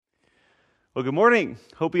Well, good morning.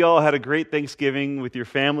 Hope you all had a great Thanksgiving with your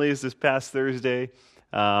families this past Thursday.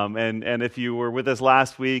 And if you were with us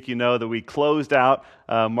last week, you know that we closed out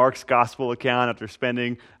Mark's gospel account after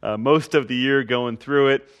spending most of the year going through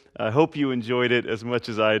it. I hope you enjoyed it as much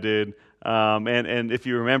as I did. And if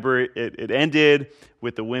you remember, it ended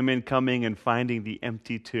with the women coming and finding the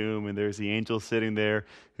empty tomb, and there's the angel sitting there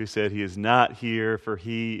who said, "He is not here, for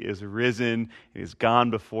he is risen, and he is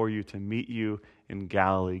gone before you to meet you in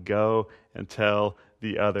Galilee. Go and tell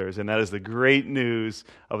the others." And that is the great news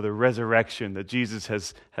of the resurrection, that Jesus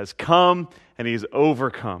has come and he's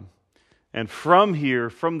overcome. And from here,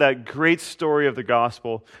 from that great story of the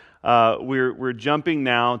gospel, we're jumping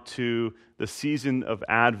now to the season of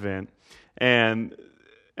Advent. And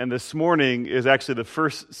this morning is actually the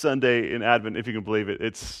first Sunday in Advent, if you can believe it.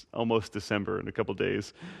 It's almost December in a couple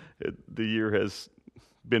days. The year has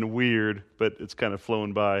been weird, but it's kind of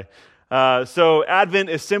flown by. So Advent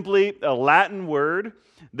is simply a Latin word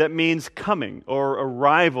that means coming or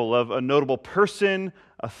arrival of a notable person,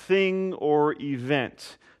 a thing, or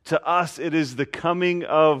event. To us, it is the coming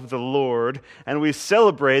of the Lord, and we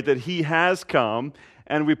celebrate that he has come,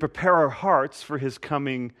 and we prepare our hearts for his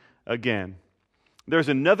coming again. There's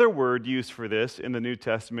another word used for this in the New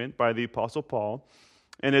Testament by the Apostle Paul,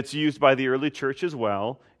 and it's used by the early church as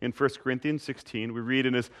well. In 1 Corinthians 16, we read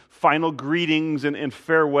in his final greetings and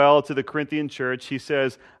farewell to the Corinthian church, he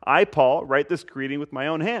says, "I, Paul, write this greeting with my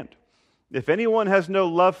own hand. If anyone has no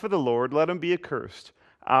love for the Lord, let him be accursed.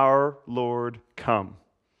 Our Lord come."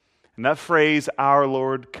 And that phrase, "our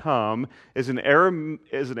Lord come," is an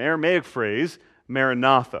Aramaic phrase,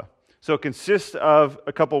 Maranatha. So it consists of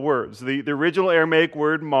a couple words. The original Aramaic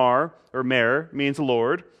word mar, or mer, means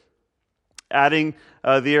Lord. Adding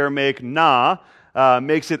the Aramaic na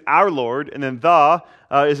makes it our Lord, and then the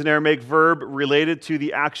is an Aramaic verb related to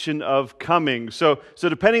the action of coming. So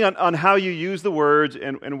depending on how you use the words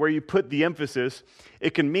and where you put the emphasis,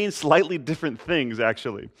 it can mean slightly different things,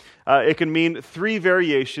 actually. It can mean three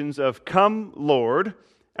variations of "come, Lord,"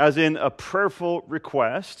 as in a prayerful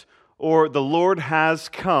request, or "the Lord has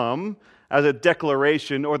come," as a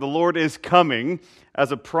declaration, or "the Lord is coming,"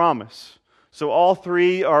 as a promise. So all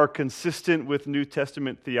three are consistent with New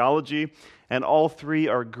Testament theology, and all three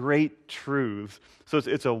are great truths. So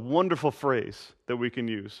it's a wonderful phrase that we can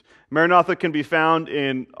use. Maranatha can be found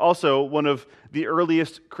in also one of the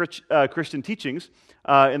earliest Christian teachings.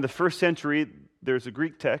 In the first century, there's a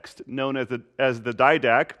Greek text known as the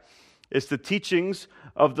Didache. It's the teachings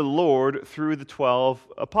of the Lord through the 12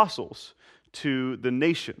 apostles to the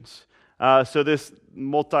nations. So this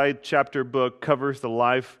multi-chapter book covers the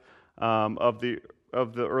life of the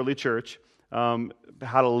early church,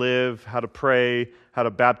 how to live, how to pray, how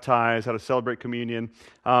to baptize, how to celebrate communion,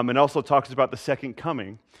 and also talks about the second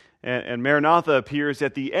coming. And Maranatha appears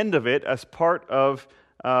at the end of it as part of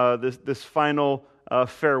this final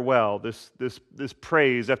farewell, this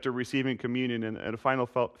praise after receiving communion and a final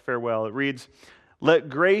farewell. It reads, "Let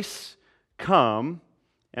grace come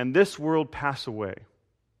and this world pass away.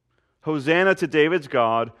 Hosanna to David's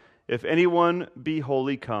God. If anyone be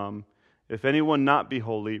holy, come. If anyone not be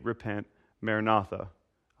holy, repent. Maranatha.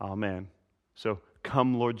 Amen." So,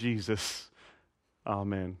 come, Lord Jesus.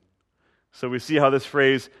 Amen. So we see how this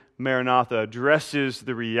phrase, Maranatha, addresses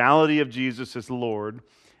the reality of Jesus as Lord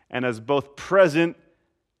and as both present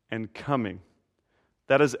and coming.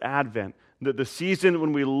 That is Advent, the season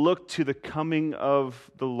when we look to the coming of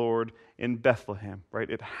the Lord in Bethlehem, right?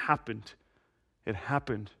 It happened. It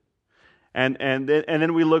happened. And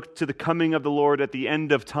then we look to the coming of the Lord at the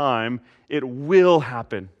end of time. It will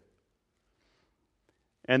happen.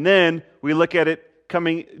 And then we look at it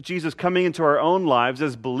Jesus coming into our own lives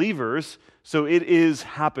as believers, so it is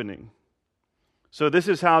happening. So this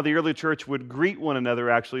is how the early church would greet one another,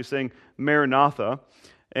 actually, saying Maranatha.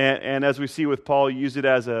 And as we see with Paul, use it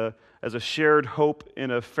as a shared hope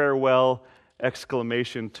in a farewell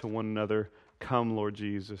exclamation to one another, "Come, Lord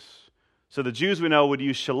Jesus." So the Jews we know would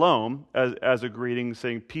use shalom as a greeting,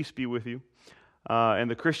 saying, "Peace be with you." And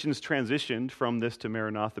the Christians transitioned from this to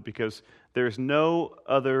Maranatha because there's no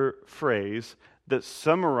other phrase that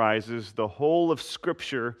summarizes the whole of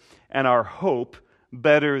Scripture and our hope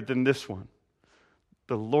better than this one.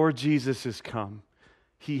 The Lord Jesus is come.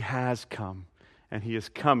 He has come, and he is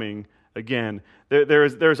coming again.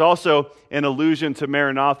 There's also an allusion to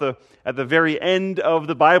Maranatha at the very end of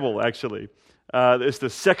the Bible, actually. It's the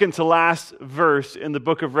second to last verse in the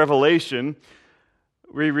book of Revelation.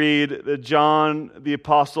 We read that John the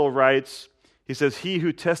apostle writes, he says, "He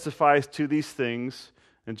who testifies to these things,"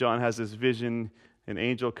 and John has this vision, an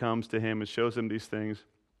angel comes to him and shows him these things.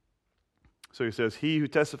 So he says, he who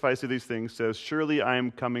testifies to these things says, surely I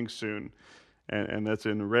am coming soon. And that's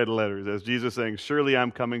in red letters. As Jesus saying, surely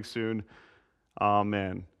I'm coming soon.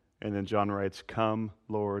 Amen. And then John writes, come,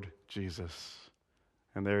 Lord Jesus.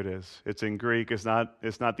 And there it is. It's in Greek. It's not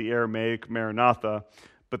the Aramaic Maranatha,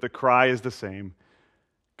 but the cry is the same.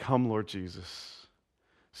 Come, Lord Jesus.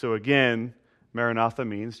 So again, Maranatha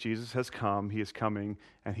means Jesus has come, he is coming,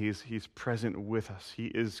 and he's present with us. He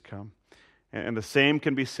is come. And the same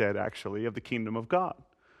can be said, actually, of the kingdom of God.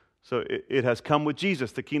 So it has come with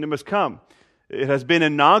Jesus. The kingdom has come. It has been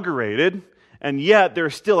inaugurated, and yet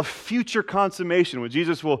there's still a future consummation when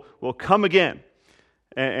Jesus will come again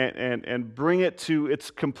and bring it to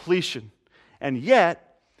its completion. And yet,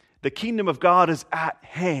 the kingdom of God is at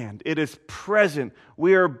hand. It is present.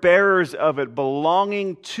 We are bearers of it,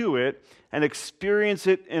 belonging to it, and experience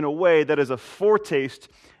it in a way that is a foretaste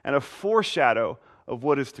and a foreshadow of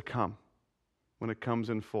what is to come when it comes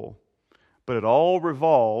in full. But it all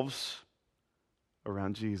revolves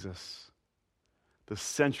around Jesus, the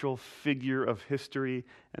central figure of history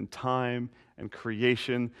and time and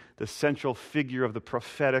creation, the central figure of the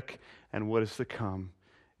prophetic and what is to come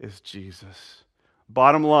is Jesus.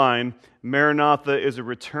 Bottom line, Maranatha is a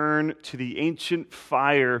return to the ancient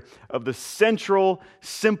fire of the central,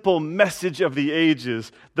 simple message of the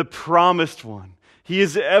ages, the promised one. He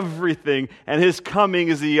is everything, and his coming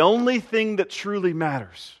is the only thing that truly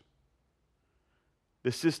matters.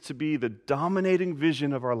 This is to be the dominating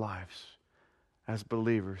vision of our lives as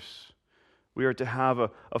believers. We are to have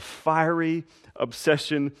a fiery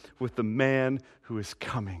obsession with the man who is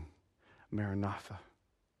coming, Maranatha.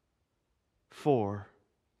 For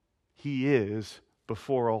he is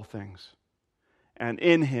before all things, and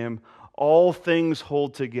in him all things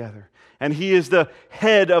hold together. And he is the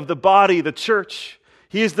head of the body, the church.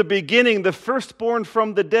 He is the beginning, the firstborn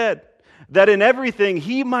from the dead, that in everything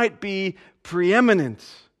he might be preeminent.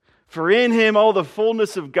 For in him all the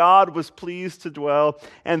fullness of God was pleased to dwell,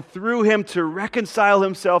 and through him to reconcile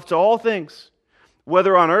himself to all things,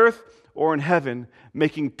 whether on earth or in heaven,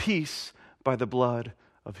 making peace by the blood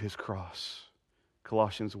of his cross.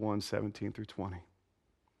 Colossians 1:17-20.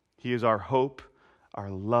 He is our hope, our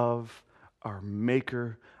love, our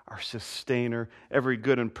maker, our sustainer. Every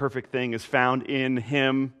good and perfect thing is found in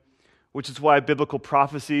him, which is why biblical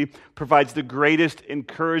prophecy provides the greatest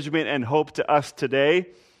encouragement and hope to us today.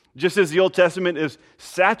 Just as the Old Testament is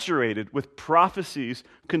saturated with prophecies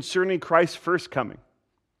concerning Christ's first coming,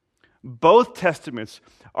 both Testaments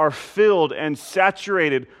are filled and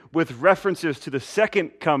saturated with references to the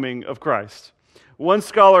second coming of Christ. One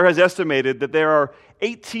scholar has estimated that there are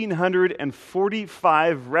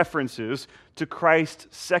 1,845 references to Christ's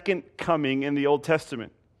second coming in the Old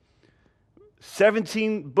Testament.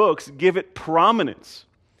 17 books give it prominence.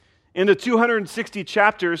 In the 260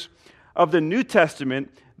 chapters of the New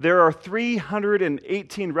Testament, there are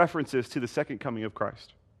 318 references to the second coming of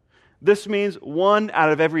Christ. This means 1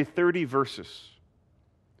 out of every 30 verses.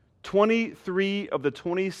 23 of the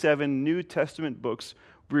 27 New Testament books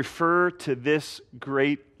refer to this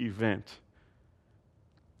great event.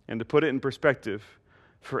 And to put it in perspective,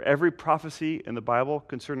 for every prophecy in the Bible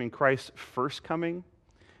concerning Christ's first coming,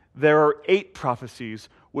 there are 8 prophecies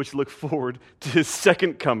which look forward to his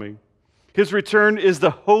second coming. His return is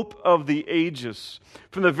the hope of the ages.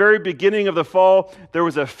 From the very beginning of the fall, there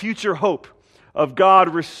was a future hope of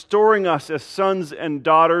God restoring us as sons and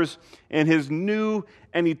daughters in his new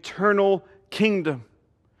and eternal kingdom.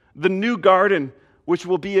 The new garden, which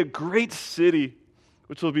will be a great city,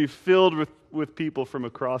 which will be filled with people from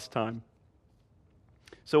across time.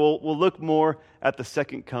 So we'll look more at the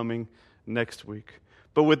second coming next week.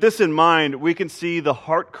 But with this in mind, we can see the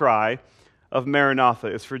heart cry of Maranatha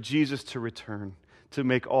is for Jesus to return, to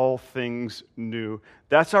make all things new.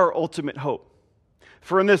 That's our ultimate hope.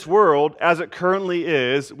 For in this world, as it currently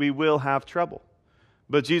is, we will have trouble.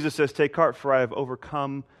 But Jesus says, take heart, for I have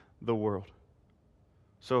overcome the world.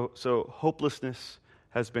 So hopelessness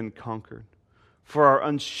has been conquered. For our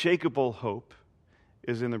unshakable hope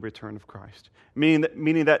is in the return of Christ.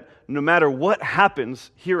 Meaning that no matter what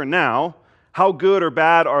happens here and now, how good or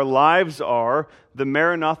bad our lives are, the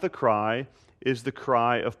Maranatha cry is the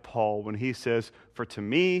cry of Paul when he says, for to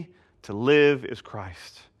me, to live is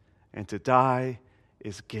Christ, and to die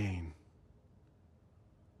is gain.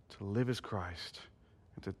 To live is Christ,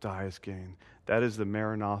 and to die is gain. That is the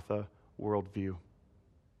Maranatha worldview.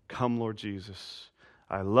 Come, Lord Jesus.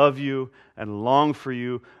 I love you and long for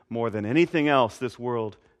you more than anything else this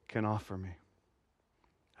world can offer me.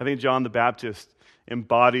 I think John the Baptist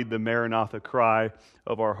embodied the Maranatha cry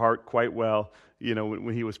of our heart quite well,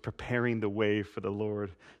 when he was preparing the way for the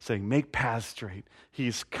Lord, saying, make paths straight.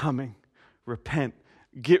 He's coming. Repent.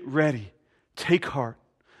 Get ready. Take heart.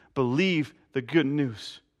 Believe the good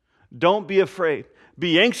news. Don't be afraid.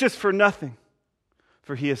 Be anxious for nothing.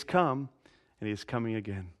 For he has come, and he is coming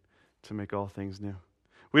again to make all things new.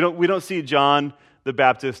 We don't see John the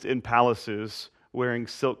Baptist in palaces wearing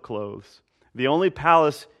silk clothes. The only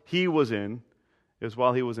palace he was in is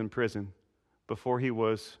while he was in prison, before he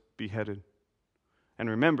was beheaded. And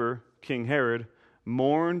remember, King Herod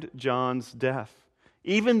mourned John's death,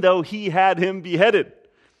 even though he had him beheaded,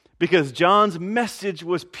 because John's message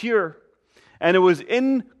was pure, and it was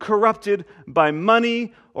incorrupted by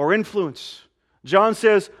money or influence. John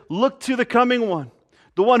says, look to the coming one,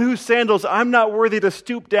 the one whose sandals I'm not worthy to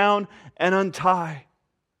stoop down and untie.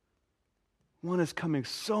 One is coming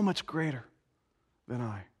so much greater than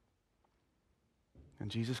I. And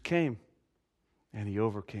Jesus came, and he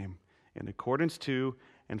overcame in accordance to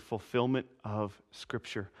and fulfillment of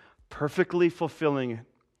Scripture, perfectly fulfilling it.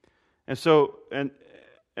 And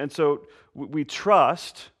so we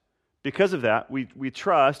trust, because of that, we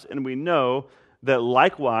trust and we know that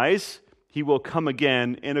likewise he will come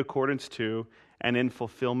again in accordance to and in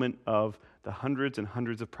fulfillment of the hundreds and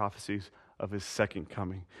hundreds of prophecies of his second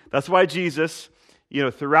coming. That's why Jesus,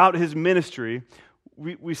 throughout his ministry,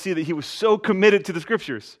 we see that he was so committed to the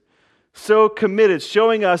Scriptures, so committed,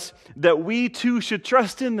 showing us that we too should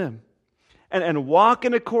trust in them and walk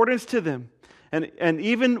in accordance to them. And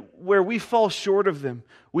even where we fall short of them,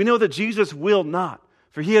 we know that Jesus will not,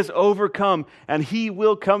 for he has overcome and he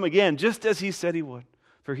will come again, just as he said he would,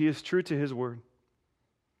 for he is true to his word.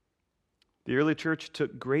 The early church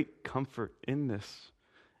took great comfort in this.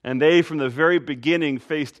 And they, from the very beginning,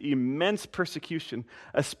 faced immense persecution,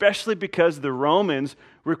 especially because the Romans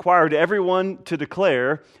required everyone to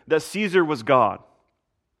declare that Caesar was God.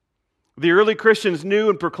 The early Christians knew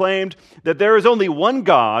and proclaimed that there is only one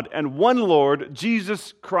God and one Lord,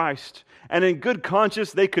 Jesus Christ. And in good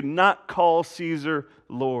conscience, they could not call Caesar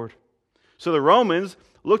Lord. So the Romans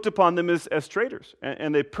looked upon them as traitors,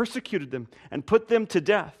 and they persecuted them and put them to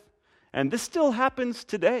death. And this still happens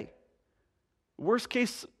today. Worst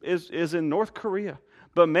case is in North Korea.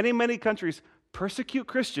 But many, many countries persecute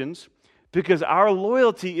Christians because our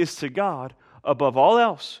loyalty is to God above all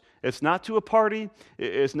else. It's not to a party.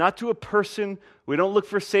 It's not to a person. We don't look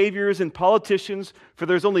for saviors and politicians, for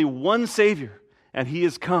there's only one Savior, and he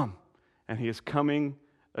has come, and he is coming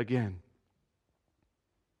again.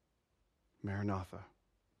 Maranatha.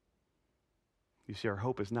 You see, our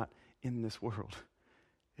hope is not in this world.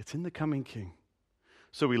 It's in the coming King.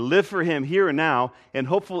 So we live for him here and now in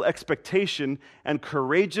hopeful expectation and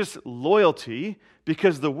courageous loyalty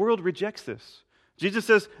because the world rejects this. Jesus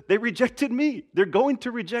says, they rejected me. They're going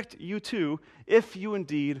to reject you too if you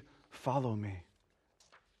indeed follow me.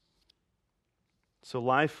 So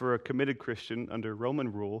life for a committed Christian under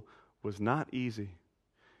Roman rule was not easy.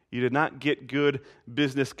 You did not get good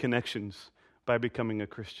business connections by becoming a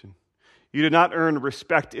Christian. You did not earn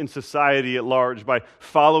respect in society at large by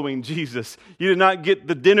following Jesus. You did not get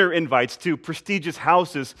the dinner invites to prestigious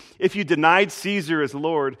houses if you denied Caesar as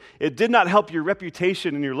Lord. It did not help your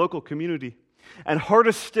reputation in your local community. And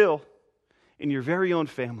hardest still, in your very own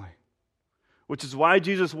family. Which is why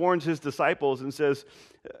Jesus warns his disciples and says,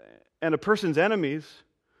 and a person's enemies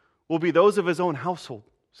will be those of his own household,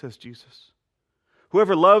 says Jesus.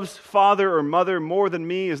 Whoever loves father or mother more than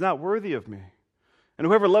me is not worthy of me. And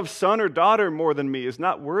whoever loves son or daughter more than me is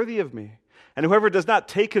not worthy of me. And whoever does not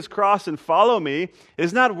take his cross and follow me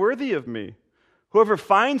is not worthy of me. Whoever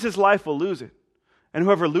finds his life will lose it. And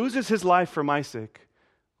whoever loses his life for my sake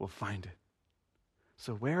will find it.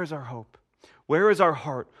 So where is our hope? Where is our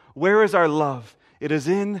heart? Where is our love? It is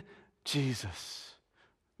in Jesus.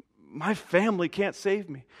 My family can't save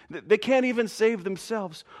me. They can't even save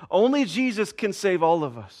themselves. Only Jesus can save all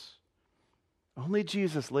of us. Only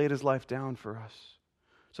Jesus laid his life down for us.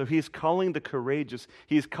 So he's calling the courageous.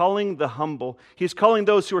 He's calling the humble. He's calling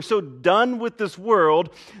those who are so done with this world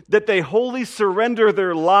that they wholly surrender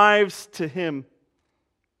their lives to him,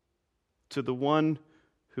 to the one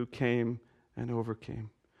who came and overcame,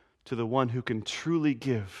 to the one who can truly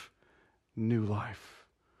give new life,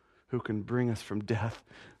 who can bring us from death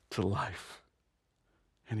to life.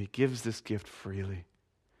 And he gives this gift freely.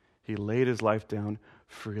 He laid his life down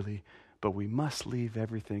freely, but we must leave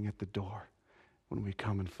everything at the door when we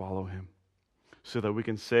come and follow him, so that we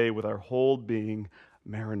can say with our whole being,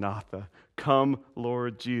 Maranatha, come,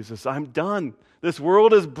 Lord Jesus. I'm done. This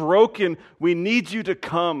world is broken. We need you to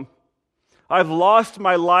come. I've lost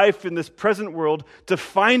my life in this present world to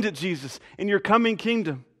find it, Jesus, in your coming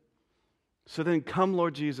kingdom. So then come,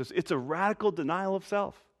 Lord Jesus. It's a radical denial of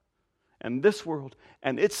self and this world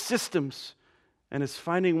and its systems and is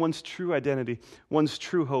finding one's true identity, one's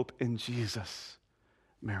true hope in Jesus.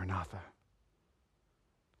 Maranatha.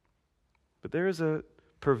 But there is a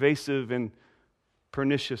pervasive and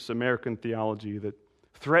pernicious American theology that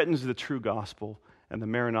threatens the true gospel and the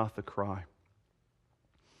Maranatha cry.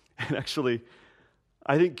 And actually,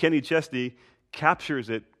 I think Kenny Chesney captures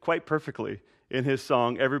it quite perfectly in his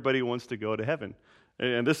song, Everybody Wants to Go to Heaven.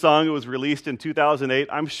 And this song was released in 2008.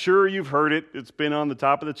 I'm sure you've heard it. It's been on the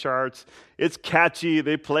top of the charts. It's catchy.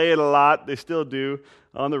 They play it a lot. They still do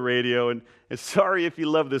on the radio. And sorry if you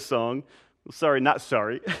love this song. Sorry, not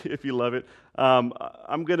sorry if you love it.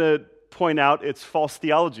 I'm going to point out its false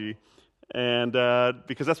theology, and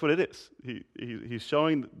because that's what it is. He's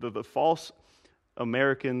showing the false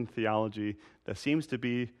American theology that seems to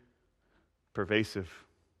be pervasive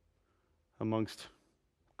amongst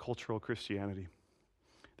cultural Christianity.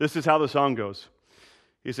 This is how the song goes.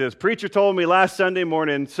 He says, "Preacher told me last Sunday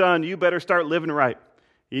morning, son, you better start living right.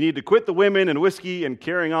 You need to quit the women and whiskey and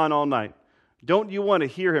carrying on all night. Don't you want to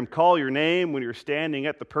hear him call your name when you're standing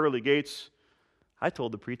at the pearly gates?" I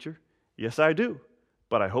told the preacher, "Yes, I do,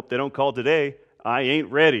 but I hope they don't call today. I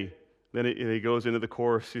ain't ready." Then he goes into the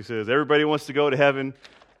chorus. He says, "Everybody wants to go to heaven,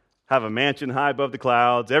 have a mansion high above the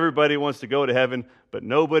clouds. Everybody wants to go to heaven, but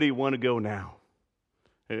nobody want to go now."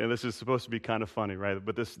 And this is supposed to be kind of funny, right?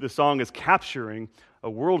 But this song is capturing a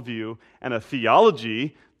worldview and a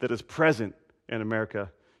theology that is present in America.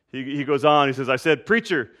 He goes on, he says, "I said,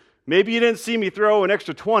 preacher, maybe you didn't see me throw an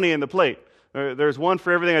extra 20 in the plate. There's one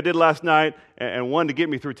for everything I did last night and one to get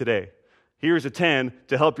me through today. Here's a 10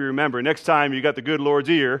 to help you remember. Next time you got the good Lord's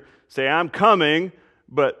ear, say, I'm coming,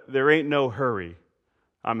 but there ain't no hurry.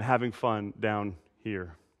 I'm having fun down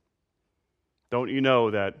here." Don't you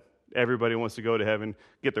know that everybody wants to go to heaven,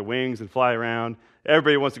 get their wings and fly around?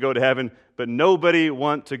 Everybody wants to go to heaven, but nobody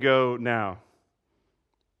wants to go now.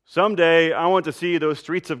 Someday I want to see those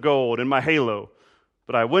streets of gold in my halo,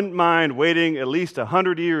 but I wouldn't mind waiting at least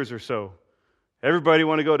 100 years or so. Everybody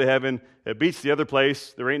want to go to heaven. It beats the other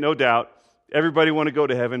place. There ain't no doubt. Everybody want to go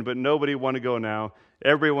to heaven, but nobody want to go now.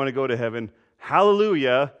 Everybody want to go to heaven.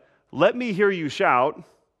 Hallelujah. Let me hear you shout.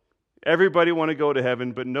 Everybody want to go to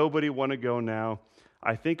heaven, but nobody want to go now.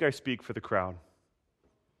 I think I speak for the crowd.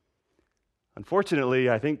 Unfortunately,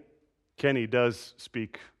 I think Kenny does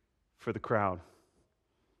speak for the crowd.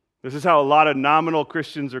 This is how a lot of nominal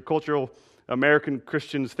Christians or cultural American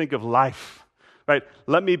Christians think of life. Right?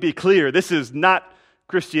 Let me be clear. This is not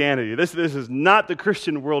Christianity. This is not the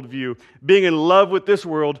Christian worldview. Being in love with this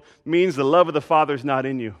world means the love of the Father is not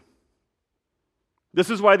in you. This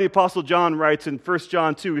is why the Apostle John writes in 1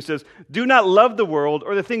 John 2, he says, "Do not love the world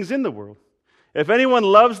or the things in the world. If anyone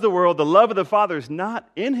loves the world, the love of the Father is not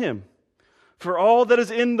in him. For all that is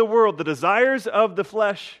in the world, the desires of the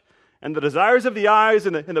flesh and the desires of the eyes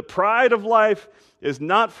and the pride of life is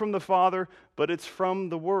not from the Father, but it's from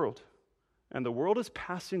the world. And the world is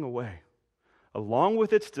passing away, along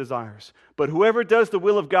with its desires. But whoever does the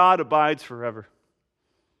will of God abides forever."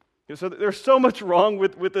 So there's so much wrong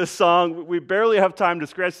with this song. We barely have time to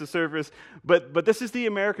scratch the surface, but this is the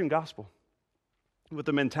American gospel, with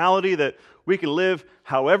the mentality that we can live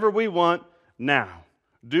however we want now.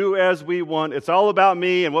 Do as we want. It's all about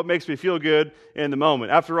me and what makes me feel good in the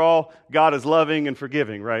moment. After all, God is loving and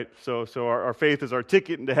forgiving, right? So our faith is our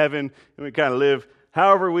ticket into heaven, and we kind of live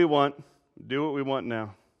however we want, do what we want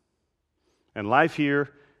now. And life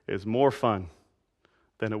here is more fun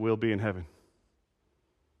than it will be in heaven.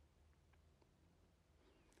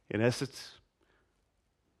 In essence,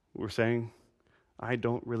 we're saying, I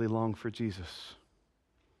don't really long for Jesus.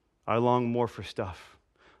 I long more for stuff.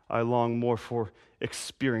 I long more for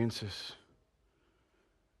experiences.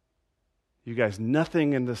 You guys,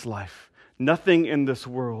 nothing in this life, nothing in this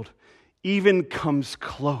world even comes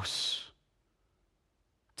close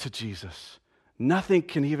to Jesus. Nothing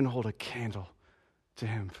can even hold a candle to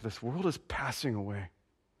him, for this world is passing away.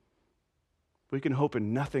 We can hope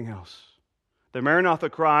in nothing else. The Maranatha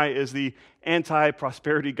cry is the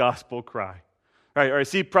anti-prosperity gospel cry. Right,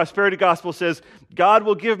 see, prosperity gospel says, God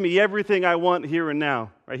will give me everything I want here and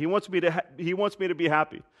now. Right? He wants me to be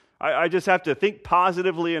happy. I just have to think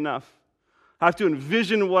positively enough. I have to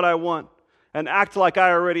envision what I want and act like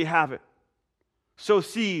I already have it. Sow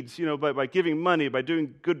seeds, by giving money, by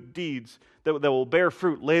doing good deeds that will bear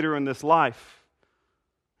fruit later in this life.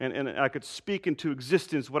 And I could speak into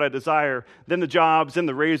existence what I desire. Then the jobs, then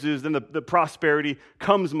the raises, then the prosperity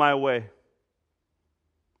comes my way.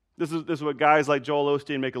 This is what guys like Joel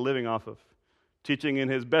Osteen make a living off of, teaching in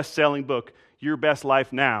his best-selling book, Your Best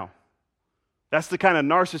Life Now. That's the kind of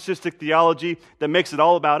narcissistic theology that makes it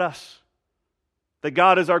all about us. That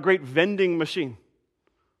God is our great vending machine.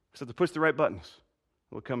 So to push the right buttons.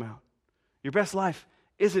 will come out. Your best life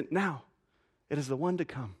isn't now. It is the one to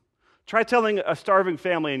come. Try telling a starving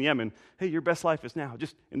family in Yemen, hey, your best life is now.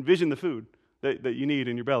 Just envision the food that you need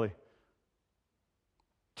in your belly.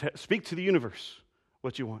 Speak to the universe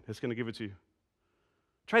what you want. It's going to give it to you.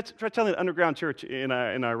 Try telling an underground church in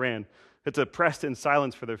Iran that's oppressed in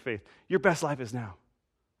silence for their faith, your best life is now.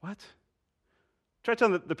 What? Try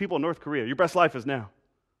telling the people in North Korea, your best life is now.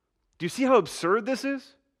 Do you see how absurd this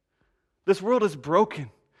is? This world is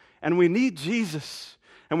broken, and we need Jesus.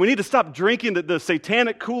 And we need to stop drinking the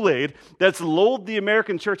satanic Kool-Aid that's lulled the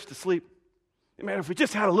American church to sleep. Man, if we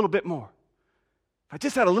just had a little bit more, if I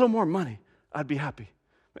just had a little more money, I'd be happy.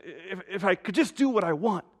 If I could just do what I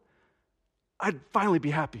want, I'd finally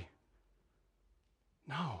be happy.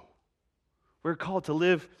 No. We're called to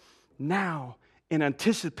live now in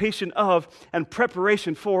anticipation of and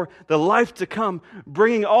preparation for the life to come,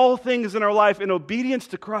 bringing all things in our life in obedience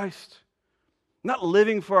to Christ. Not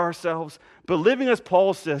living for ourselves, but living as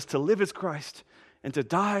Paul says, to live is Christ, and to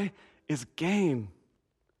die is gain.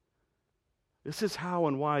 This is how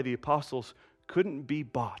and why the apostles couldn't be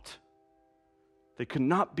bought. They could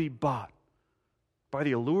not be bought by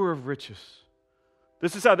the allure of riches.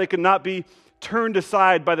 This is how they could not be turned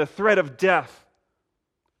aside by the threat of death,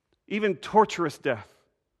 even torturous death.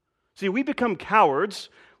 See, we become cowards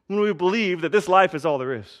when we believe that this life is all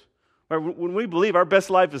there is. When we believe our best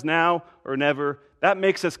life is now or never, that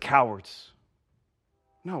makes us cowards.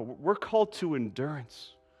 No, we're called to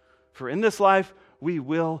endurance. For in this life, we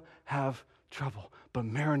will have trouble. But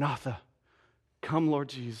Maranatha, come Lord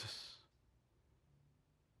Jesus.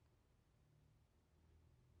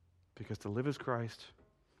 Because to live is Christ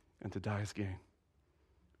and to die is gain.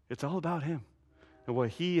 It's all about Him and what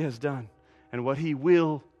He has done and what He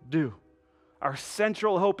will do. Our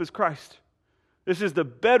central hope is Christ. This is the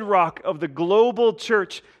bedrock of the global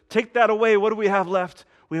church. Take that away, what do we have left?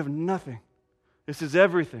 We have nothing. This is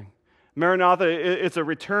everything. Maranatha, it's a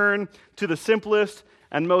return to the simplest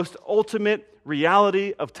and most ultimate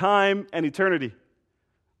reality of time and eternity.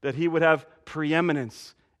 That He would have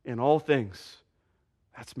preeminence in all things.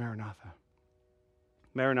 That's Maranatha.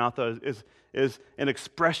 Maranatha is an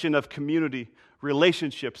expression of community,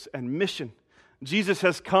 relationships, and mission. Jesus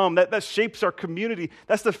has come. That shapes our community.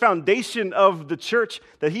 That's the foundation of the church,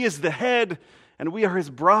 that He is the head and we are His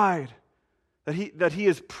bride. That He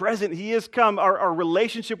is present. He is come. Our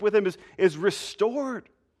relationship with Him is restored.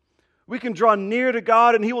 We can draw near to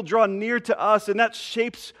God and He will draw near to us, and that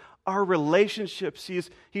shapes our relationships.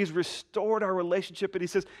 He's restored our relationship, and He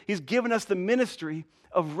says He's given us the ministry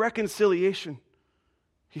of reconciliation.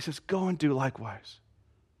 He says, go and do likewise.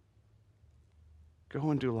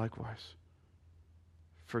 Go and do likewise.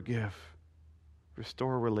 Forgive.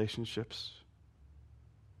 Restore relationships.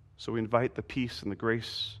 So we invite the peace and the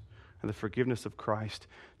grace and the forgiveness of Christ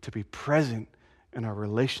to be present in our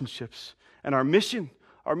relationships. And our mission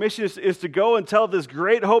is to go and tell this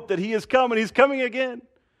great hope that He has come and He's coming again.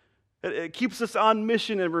 It keeps us on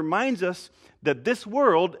mission and reminds us that this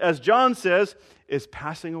world, as John says, is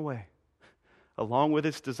passing away, along with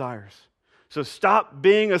its desires. So stop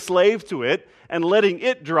being a slave to it and letting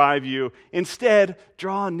it drive you. Instead,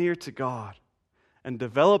 draw near to God and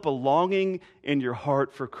develop a longing in your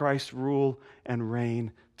heart for Christ's rule and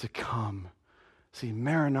reign to come. See,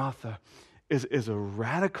 Maranatha is a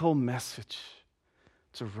radical message.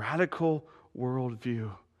 It's a radical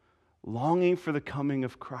worldview, longing for the coming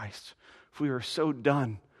of Christ. If we are so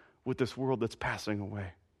done with this world that's passing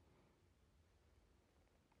away.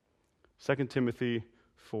 2 Timothy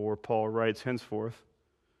 4, Paul writes, henceforth,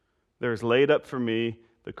 there is laid up for me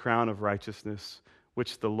the crown of righteousness,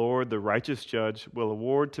 which the Lord, the righteous judge, will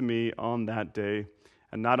award to me on that day,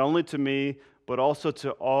 and not only to me, but also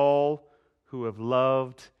to all who have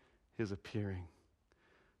loved His appearing.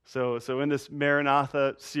 So in this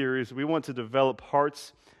Maranatha series, we want to develop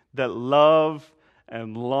hearts that love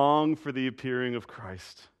and long for the appearing of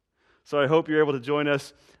Christ. So I hope you're able to join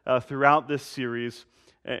us throughout this series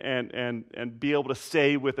and be able to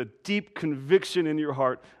say with a deep conviction in your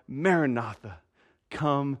heart, Maranatha,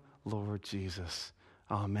 come Lord Jesus.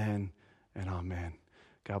 Amen and amen.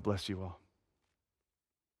 God bless you all.